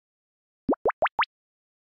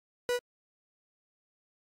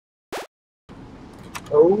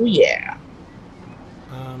Oh yeah.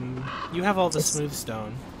 You have all the It's, smooth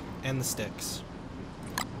stone and the sticks.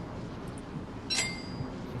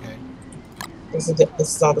 Okay. this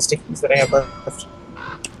is all the stickies that I have left.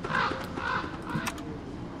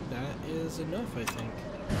 That is enough, I think.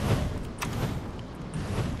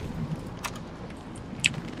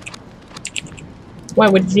 Why?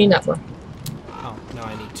 What did you need that for? Oh, no,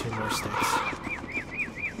 I need 2 more sticks.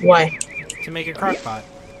 Why? To make a crock pot.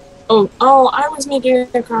 Oh, I was making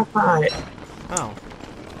a crock pot. Oh.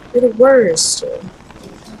 You're the worst.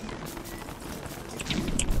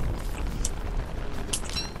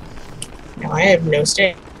 Now I have no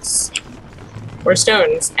sticks. Or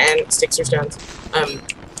stones, and sticks or stones.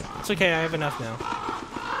 It's okay, I have enough now.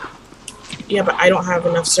 Yeah, but I don't have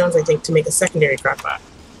enough stones, I think, to make a secondary crock pot.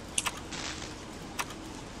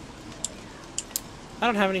 I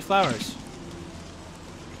don't have any flowers.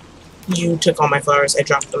 You took all my flowers, I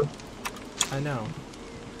dropped them. I know.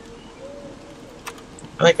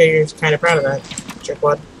 I like how you're kind of proud of that,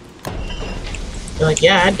 jerkwad. You're like,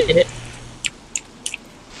 yeah, I did it.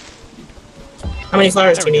 How many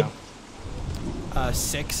flowers There do we you go.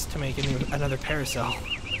 6 to make another parasol.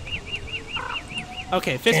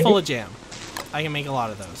 Okay, fistful of jam. I can make a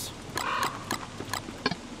lot of those.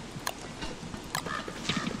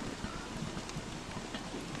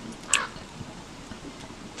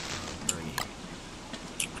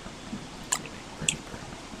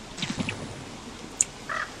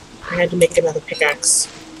 I had to make another pickaxe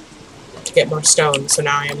to get more stone, so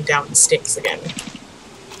now I am down to sticks again.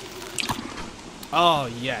 Oh,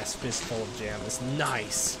 yes, fistful of jam is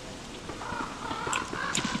nice.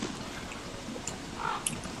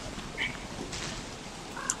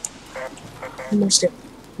 One more stick.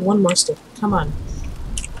 One more stick. Come on.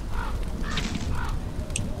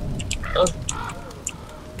 Oh.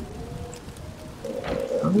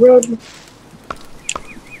 Road.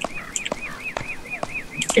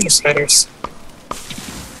 Give me spiders.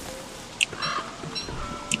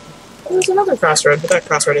 Oh, there's another crossroad, but that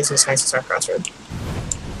crossroad isn't as nice as our crossroad.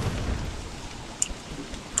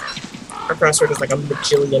 Our crossroad is like a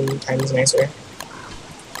bajillion times nicer.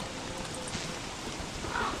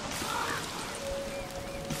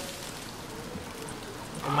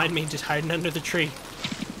 Don't mind me just hiding under the tree.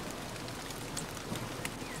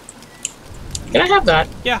 Can I have that?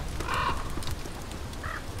 Yeah.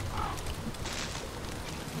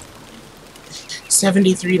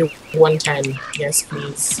 $73 to $110. Yes,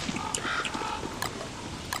 please.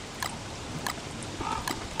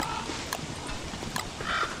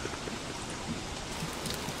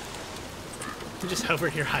 I'm just over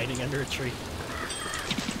here hiding under a tree.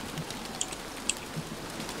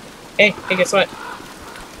 Hey, guess what?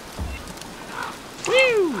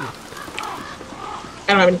 Woo! I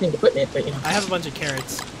don't have anything to put in it, but you know. I have a bunch of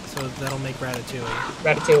carrots, so that'll make ratatouille.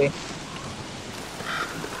 Ratatouille.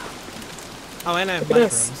 Oh, and I have Look at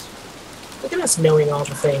mushrooms. us. Look at us knowing all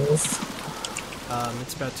the things.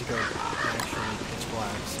 It's about to go actually pitch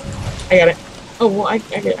black, so... I got it. Oh, well, I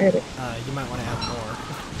got it. You might want to add more.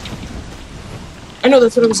 I know,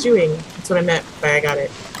 that's what I was doing. That's what I meant by I got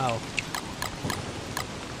it. Oh.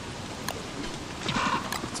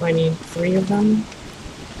 So I need 3 of them.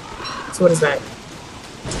 So what is that?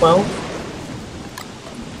 12?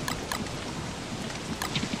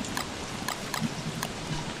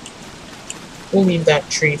 We'll leave that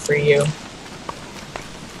tree for you.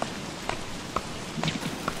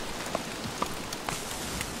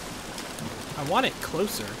 I want it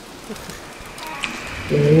closer.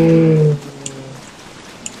 Ooh.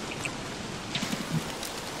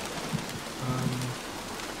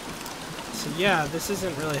 So yeah, this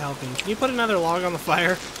isn't really helping. Can you put another log on the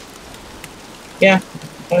fire? Yeah.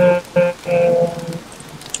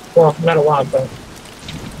 Well, not a log, but...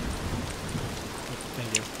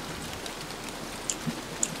 Thank you.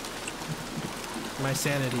 My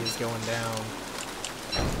sanity is going down.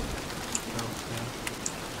 Oh,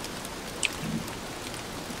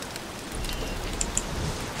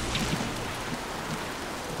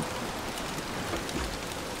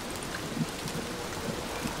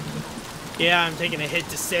 yeah. Yeah, I'm taking a hit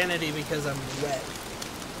to sanity because I'm wet.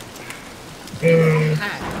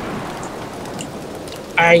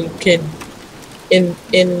 I could... In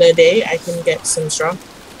the day, I can get some straw.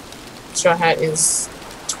 Straw hat is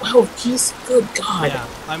 12 piece? Good God. Yeah,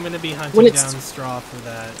 I'm going to be hunting down straw for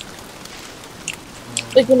that.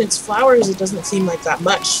 Like, when it's flowers, it doesn't seem like that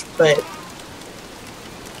much, but...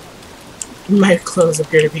 My clothes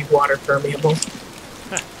appear to be water permeable.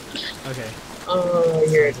 Okay. Oh,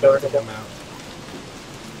 you're adorable.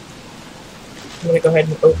 I'm gonna go ahead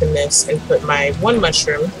and open this and put my 1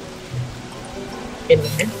 mushroom in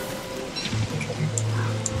there.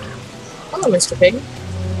 Hello, Mr. Pig.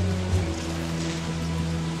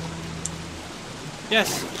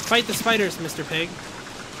 Yes, fight the spiders, Mr. Pig.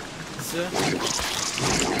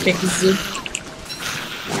 Pigs.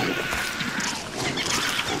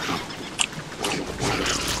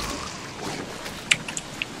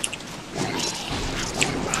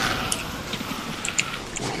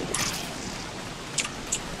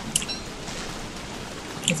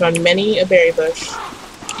 I found many a berry bush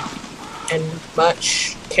and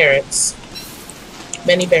much carrots.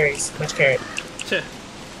 Many berries, much carrot.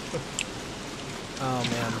 Oh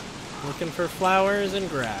man, looking for flowers and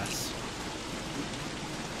grass.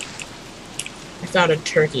 I found a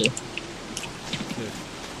turkey. Good.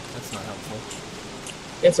 That's not helpful.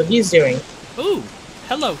 That's what he's doing. Ooh,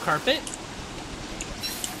 hello, carpet.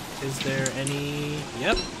 Is there any...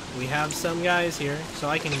 Yep, we have some guys here, so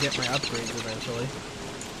I can get my upgrades eventually.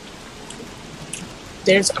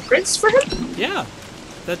 There's upgrades for him? Yeah,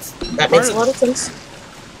 that makes a lot of sense.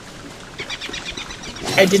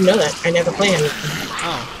 I didn't know that. I never planned anything.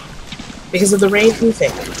 Oh. Because of the rain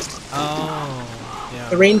thing. Oh, yeah.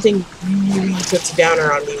 The rain thing really puts a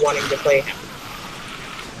downer on me wanting to play him.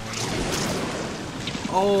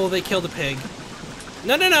 Oh, they killed a pig.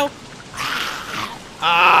 No, no, no.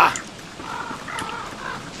 Ah!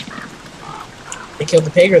 They killed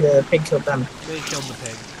the pig or the pig killed them? They killed the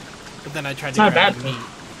pig. But then I tried It's to not grab bad. the meat.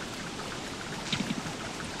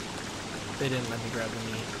 They didn't let me grab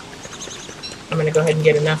the meat. I'm gonna go ahead and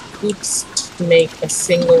get enough poops to make a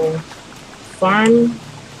single farm,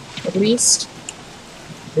 at least.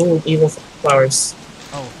 Ooh, evil flowers.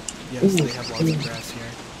 Oh, yes, Ooh, they have lots of grass here.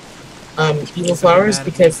 Evil flowers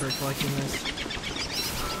because for collecting this?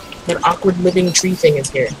 that awkward living tree thing is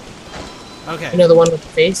here. Okay. You know the one with the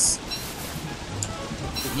face?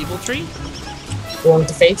 The evil tree? The one with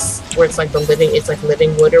the face? Where it's like it's like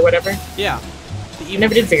living wood or whatever? Yeah. I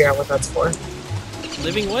never did figure out what that's for.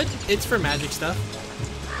 Living wood? It's for magic stuff.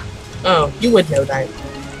 Oh, you would know that.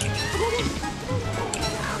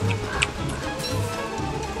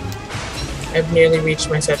 I've nearly reached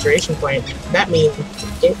my saturation point. That means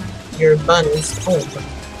your bun is cold.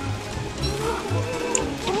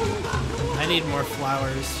 I need more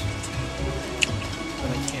flowers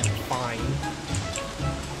that I can't find.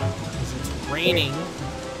 Because it's raining. I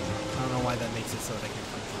don't know why that makes it so that I can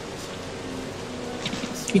find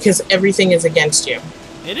flowers. Because everything is against you.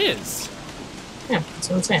 It is. Yeah, that's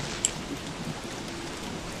what I'm saying.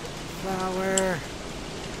 Flower.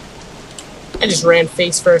 I just ran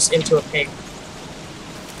face first into a pig.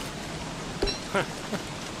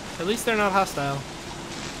 At least they're not hostile.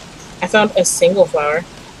 I found a single flower.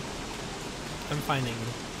 I'm finding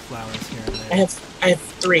flowers here and there. I have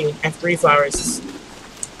three. I have 3 flowers.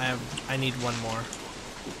 I need one more.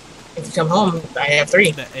 If you come home, I have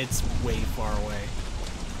 3. It's way far away.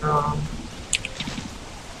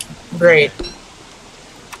 Great.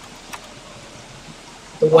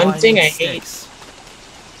 The one I thing need I hate. sticks.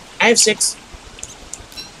 I have 6.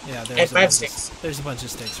 Yeah, I have 5 sticks. There's a bunch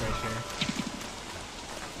of sticks right here.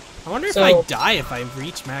 I wonder if So- I die if I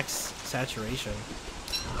reach max saturation.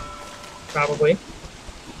 Probably.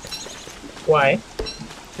 Why?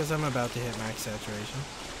 Because I'm about to hit max saturation.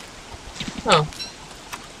 Oh.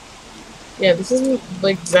 Yeah, this isn't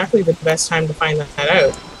like exactly the best time to find that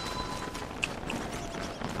out.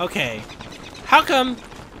 Okay. How come...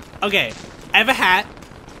 Okay, I have a hat.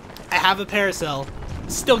 I have a parasol.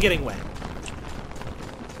 Still getting wet.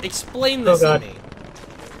 Explain this to me.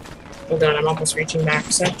 Oh god, I'm almost reaching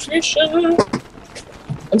max saturation.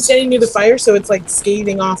 I'm standing near the fire, so it's like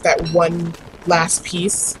scathing off that one last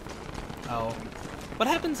piece. Oh. What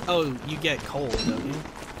happens? Oh, you get cold, don't you?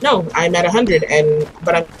 No, I'm at 100,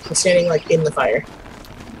 but I'm standing like in the fire.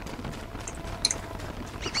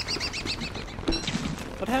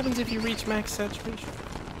 What happens if you reach max saturation?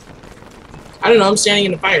 I don't know, I'm standing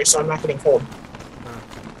in the fire, so I'm not getting cold.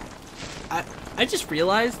 I just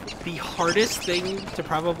realized the hardest thing to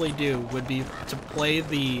probably do would be to play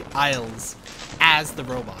the aisles as the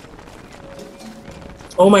robot.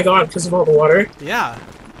 Oh my god, because of all the water Yeah.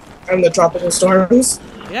 and the tropical storms,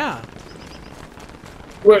 Yeah.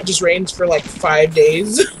 where it just rains for like 5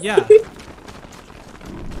 days. Yeah.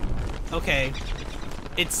 Okay.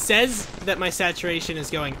 It says that my saturation is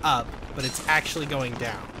going up, but it's actually going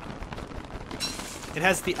down. It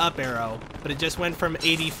has the up arrow, but it just went from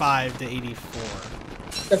 85 to 84.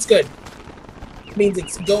 That's good. It means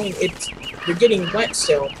you're getting wet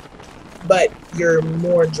still, but you're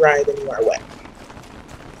more dry than you are wet.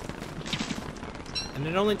 And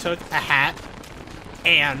it only took a hat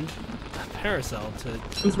and a parasol to...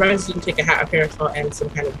 I'm surprised you didn't take a hat, a parasol, and some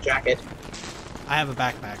kind of jacket. I have a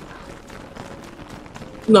backpack.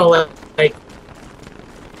 No, like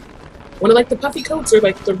One of like the puffy coats or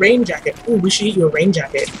like the rain jacket. Ooh, we should get you a rain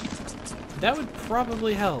jacket. That would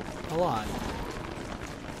probably help a lot.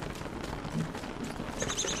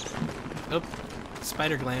 Oh,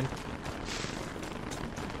 spider gland.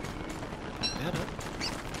 That up.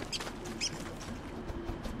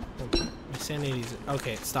 Oh, my sanity's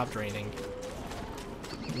okay. It stopped raining.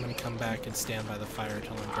 I'm gonna come back and stand by the fire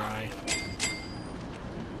till I'm dry.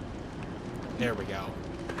 There we go.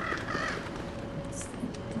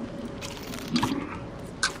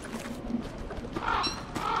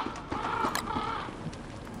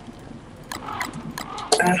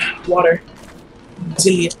 Water.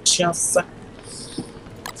 Delicious.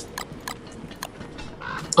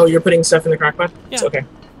 Oh, you're putting stuff in the crock pot? Yeah. It's okay.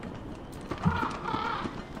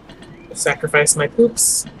 Sacrifice my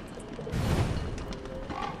poops.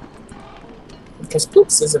 Because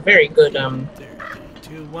poops is a very good, 3,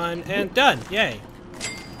 2, 1, and done! Yay!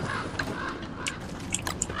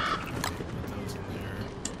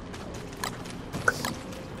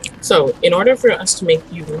 So, in order for us to make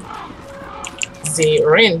you the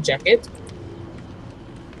rain jacket,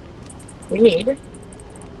 we need...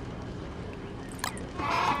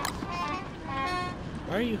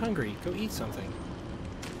 Why are you hungry? Go eat something.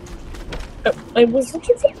 I was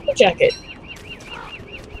looking for the jacket.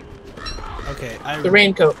 Okay, The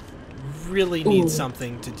raincoat. really need Ooh.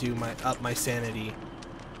 something to do up my sanity.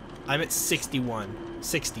 I'm at 61.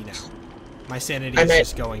 60 now. My sanity is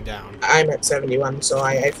just going down. I'm at 71, so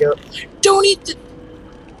I feel... Don't eat the...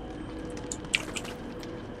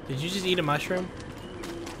 Did you just eat a mushroom?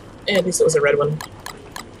 At least it was a red one.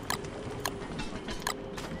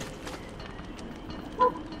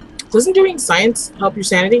 Doesn't doing science help your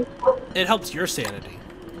sanity? It helps your sanity.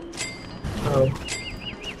 Oh.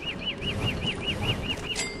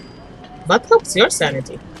 What helps your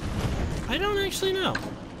sanity? I don't actually know.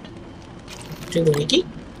 To the wiki?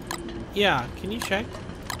 Yeah, can you check?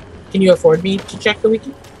 Can you afford me to check the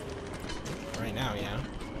wiki? Right now, yeah.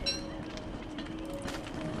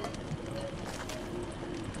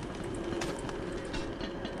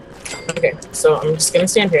 Okay, so I'm just gonna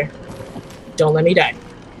stand here. Don't let me die.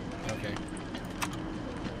 Okay.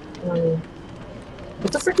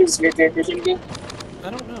 What the frick is your character's name again? I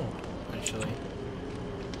don't know, actually.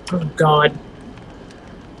 Oh god.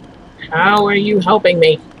 How are you helping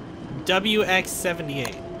me?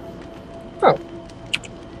 WX78. Oh.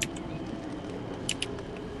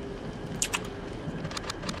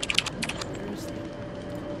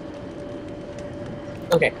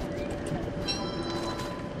 Okay.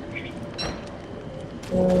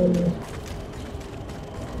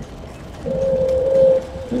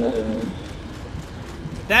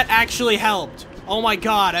 That actually helped. Oh my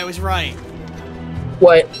god, I was right.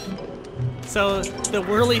 What? So, the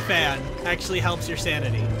whirly fan actually helps your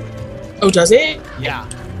sanity. Oh, does it? Yeah.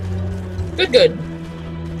 Good, good.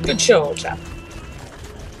 Good show, old chap.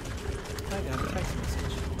 I got a text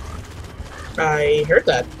message. I heard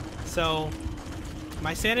that. So,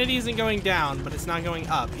 my sanity isn't going down, but it's not going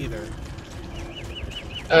up either.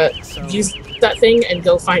 So, Use that thing and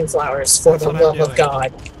go find flowers, for the That's what I'm love of doing.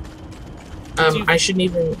 God. I shouldn't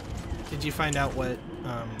even... Did you find out what,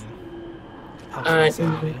 helps Uh, my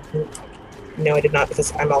sanity? No, I did not,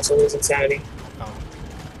 because I'm also losing sanity. Oh.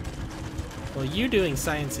 Well, you doing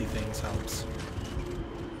sciencey things helps.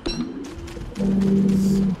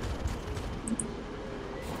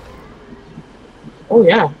 Oh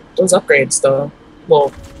yeah, those upgrades though.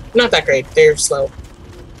 Well, not that great. They're slow.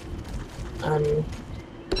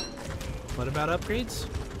 What about upgrades?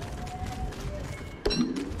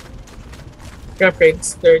 Your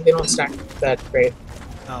upgrades, they don't stack that great.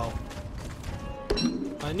 Oh.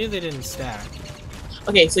 I knew they didn't stack.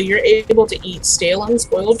 Okay, so you're able to eat stale,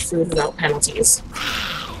 unspoiled food without penalties.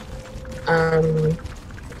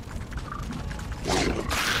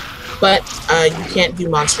 But you can't do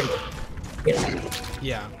monster meat. You know.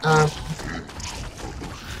 Yeah,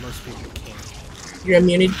 most people can't.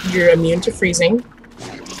 You're immune to freezing.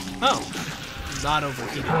 Oh, not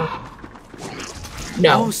overheating.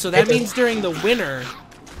 No. Oh, so that means during the winter,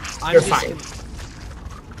 You're fine.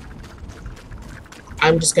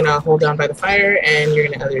 I'm just gonna hold down by the fire, and you're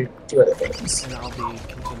gonna do other things. And I'll be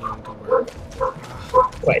continuing to work.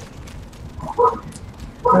 Right.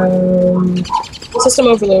 System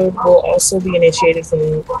overload will also be initiated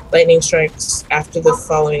from lightning strikes after the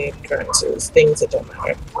following occurrences. Things that don't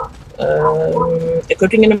matter.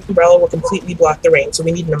 Equipping an umbrella will completely block the rain, so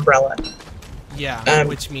we need an umbrella. Yeah,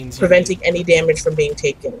 which means preventing any damage from being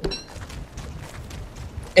taken.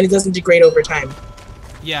 And it doesn't degrade over time.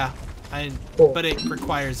 Yeah, Cool. but it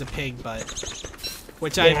requires a pig butt,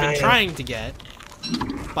 which I've been trying to get.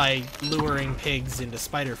 by luring pigs into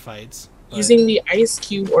spider fights. But... Using the ice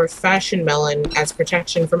cube or fashion melon as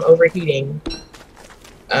protection from overheating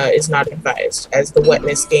is not advised, as the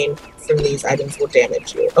wetness gained from these items will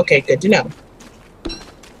damage you. Okay, good to know.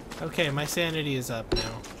 Okay, my sanity is up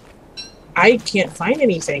now. I can't find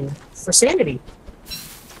anything for sanity.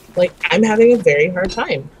 Like, I'm having a very hard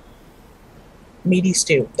time. Meaty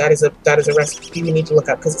stew. That is a recipe we need to look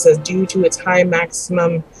up, because it says due to its high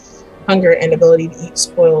maximum hunger and ability to eat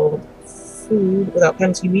spoiled food without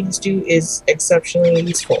penalty, meaty stew is exceptionally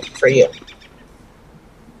useful for you.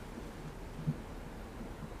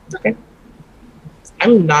 Okay.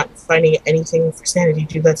 I'm not finding anything for sanity,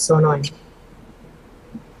 dude. That's so annoying.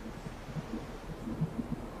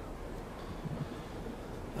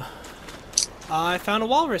 I found a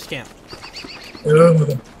walrus camp.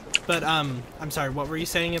 Ugh. But, I'm sorry, what were you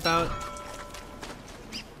saying about...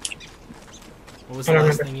 What was the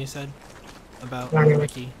last thing you said? About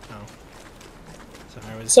Ricky? Oh. Sorry,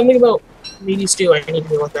 I was... Something about meaty stew. I need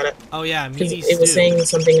to look that up. Oh yeah, meaty stew. It was saying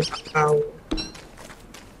something about how...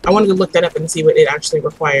 I wanted to look that up and see what it actually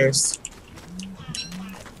requires.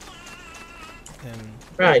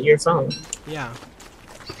 Right, your phone. Yeah.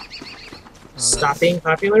 Stop being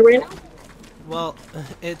popular right now? Well,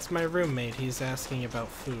 it's my roommate. He's asking about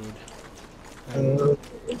food.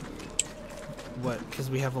 What? Because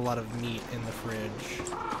we have a lot of meat in the fridge.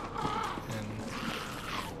 And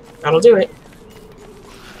that'll do it.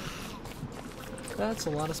 That's a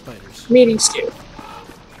lot of spiders. Meaty stew.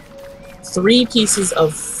 3 pieces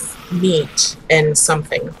of meat and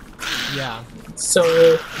something. Yeah.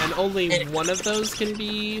 So... And only one of those can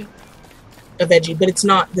be... a veggie, but it's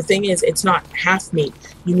not... The thing is, it's not half meat.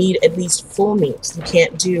 You need at least full meat. You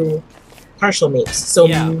can't do partial meats. So...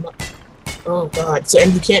 Yeah. Oh, God. So,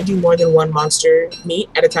 and you can't do more than 1 monster meat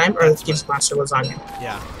at a time, or it's just monster lasagna.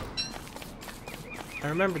 Yeah. I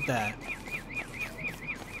remembered that.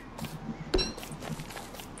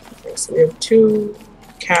 Okay, so we have 2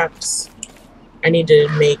 caps. I need to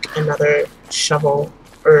make another shovel,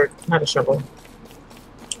 or not a shovel,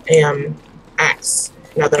 axe,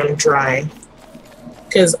 now that I'm dry.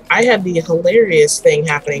 Because I had the hilarious thing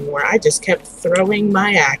happening where I just kept throwing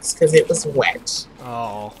my axe because it was wet.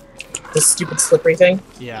 Oh. The stupid slippery thing?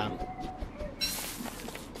 Yeah.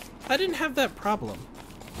 I didn't have that problem.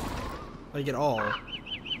 Like, at all.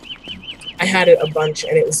 I had it a bunch,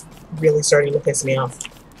 and it was really starting to piss me off.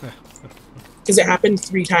 Because it happened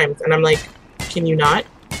 3 times, and I'm like, can you not?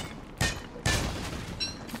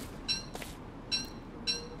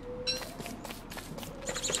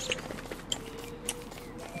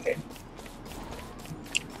 Okay.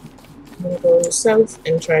 I'm gonna go south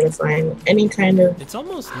and try to find any kind of... It's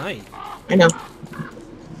almost night. I know.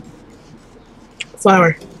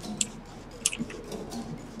 Flower.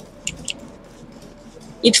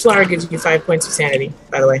 Each flower gives you 5 points of sanity,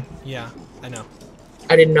 by the way. Yeah, I know.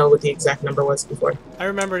 I didn't know what the exact number was before. I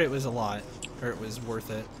remembered it was a lot. Or it was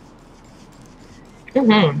worth it.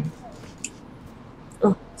 Mm-hmm.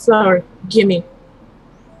 Oh, flower. Gimme.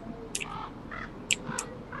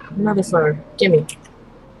 Another flower. Gimme.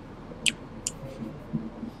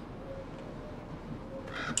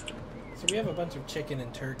 So we have a bunch of chicken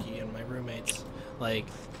and turkey, and my roommate's like,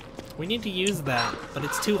 we need to use that, but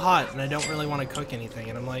it's too hot, and I don't really want to cook anything.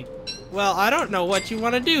 And I'm like, well, I don't know what you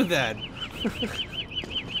want to do then.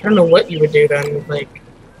 I don't know what you would do then, like...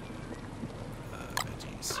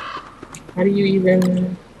 Veggies. How do you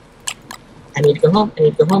even... I need to go home, I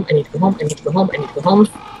need to go home, I need to go home, I need to go home, I need to go home.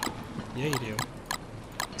 Yeah, you do.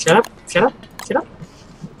 Shut up, shut up, shut up.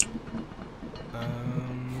 I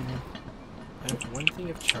have 1 thing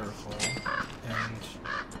of charcoal, and...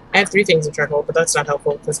 I have 3 things of charcoal, but that's not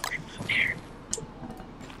helpful, because I'm not there.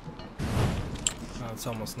 Oh, it's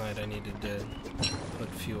almost night. I needed to put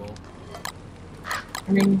fuel.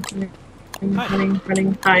 Running,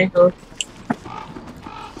 running, hi, ho.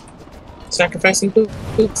 Sacrificing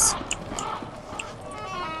poops.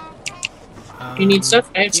 You need stuff?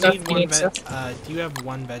 I have stuff. You need stuff? Do you have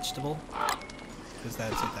 1 vegetable? Because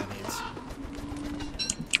that's what that needs.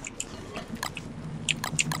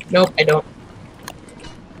 Nope, I don't.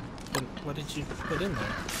 Then what did you put in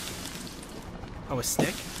there? Oh, a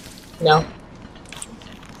stick? No.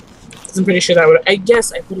 I'm pretty sure that would... I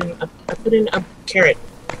guess I put in a carrot.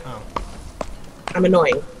 Oh. I'm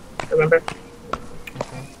annoying. Remember?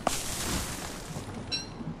 Okay.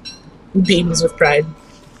 Beams with pride.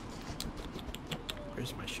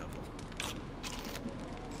 Where's my shovel?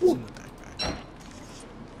 It's in the backpack.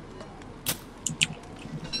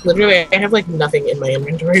 Literally, I have like nothing in my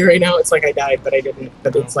inventory right now. It's like I died, but I didn't.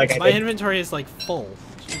 But it's like I did. My inventory is like full.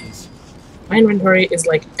 Jeez. My inventory is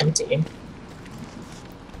like empty.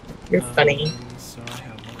 You're funny. So I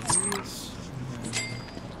have one of these.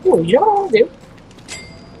 Oh, you know what I want to do?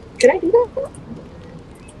 Can I do that?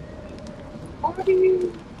 How do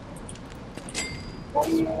you... How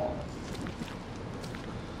do you...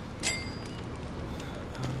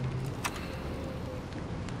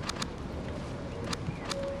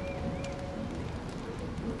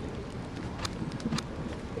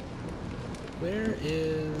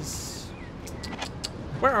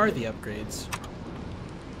 Where are the upgrades?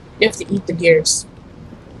 You have to eat the gears.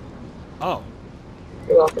 Oh.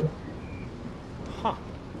 You're welcome. Huh.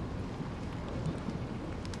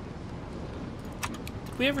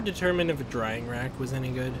 Did we ever determine if a drying rack was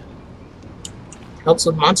any good? Helps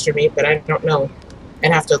with monster meat, but I don't know.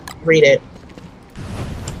 I'd have to read it.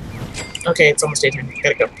 Okay, it's almost daytime.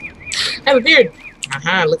 Gotta go. I have a beard!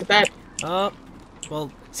 Aha, look at that.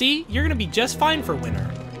 Well, see? You're gonna be just fine for winter.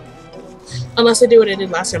 Unless I do what I did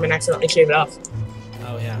last time and accidentally shave it off.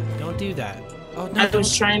 Oh, yeah. Don't do that. Oh, no, I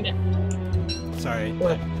was trying to... Sorry.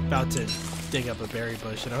 What? About to dig up a berry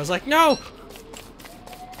bush, and I was like, no!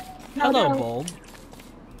 No, Hello, no. bulb.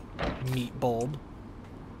 Meat bulb.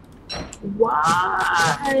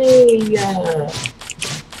 Why?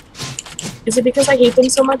 Is it because I hate them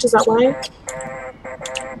so much? Is that why?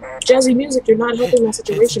 Jazzy music, you're not helping my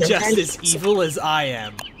situation. It's just as evil as I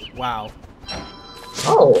am. Wow.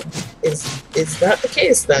 Oh, is that the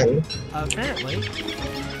case then? Apparently.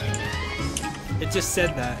 It just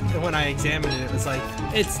said that, and when I examined it, it was like,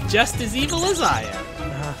 it's just as evil as I am.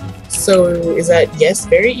 So, is that yes,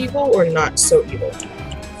 very evil, or not so evil?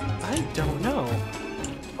 I don't know.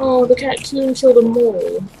 Oh, the cat coon killed a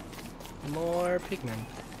mole. More pigmen.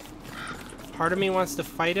 Part of me wants to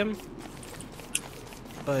fight him,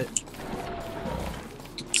 but...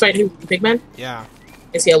 Fight who? Pigman? Yeah.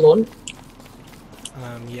 Is he alone?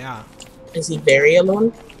 Yeah. Is he very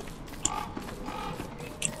alone?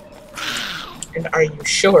 And are you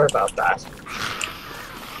sure about that?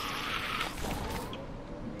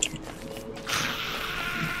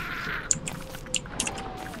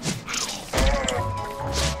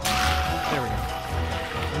 There we go.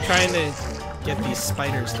 I'm trying to get these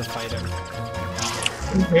spiders to fight him.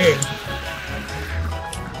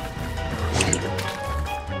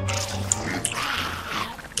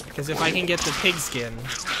 Because if I can get the pigskin,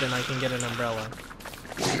 then I can get an umbrella.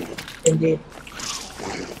 Indeed.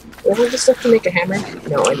 Do I have the stuff to make a hammer?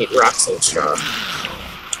 No, I need rocks and straw.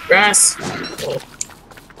 Grass! Oh.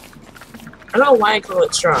 I don't know why I call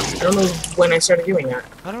it straw. I don't know when I started doing that.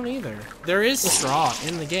 I don't either. There is straw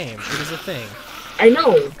in the game. It is a thing. I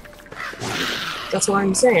know! That's what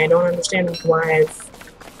I'm saying. I don't understand why I've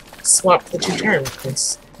swapped the two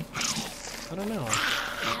terms. I don't know.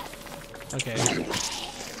 Okay.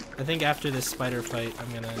 I think after this spider fight,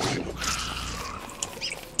 I'm gonna...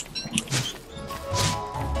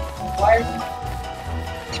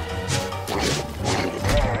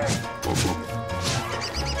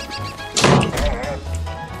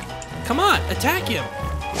 Come on! Attack him!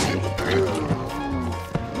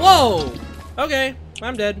 Whoa! Okay,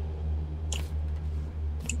 I'm dead.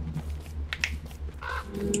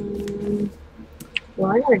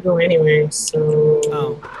 Well, I gotta go anyway,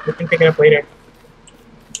 so we can pick it up later.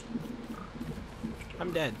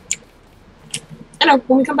 I'm dead. I know,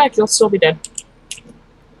 when we come back, you'll still be dead.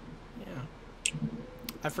 Yeah.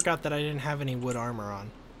 I forgot that I didn't have any wood armor on,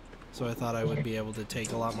 so I thought I would be able to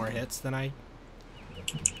take a lot more hits than I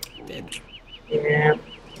did. Yeah.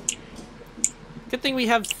 Good thing we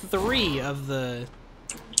have 3 of the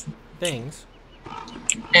things.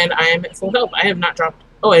 And I am at full health. I have not dropped...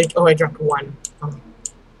 Oh, I dropped 1. Oh.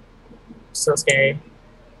 So scary.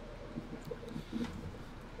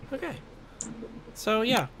 Okay. So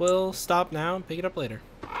yeah, we'll stop now and pick it up later.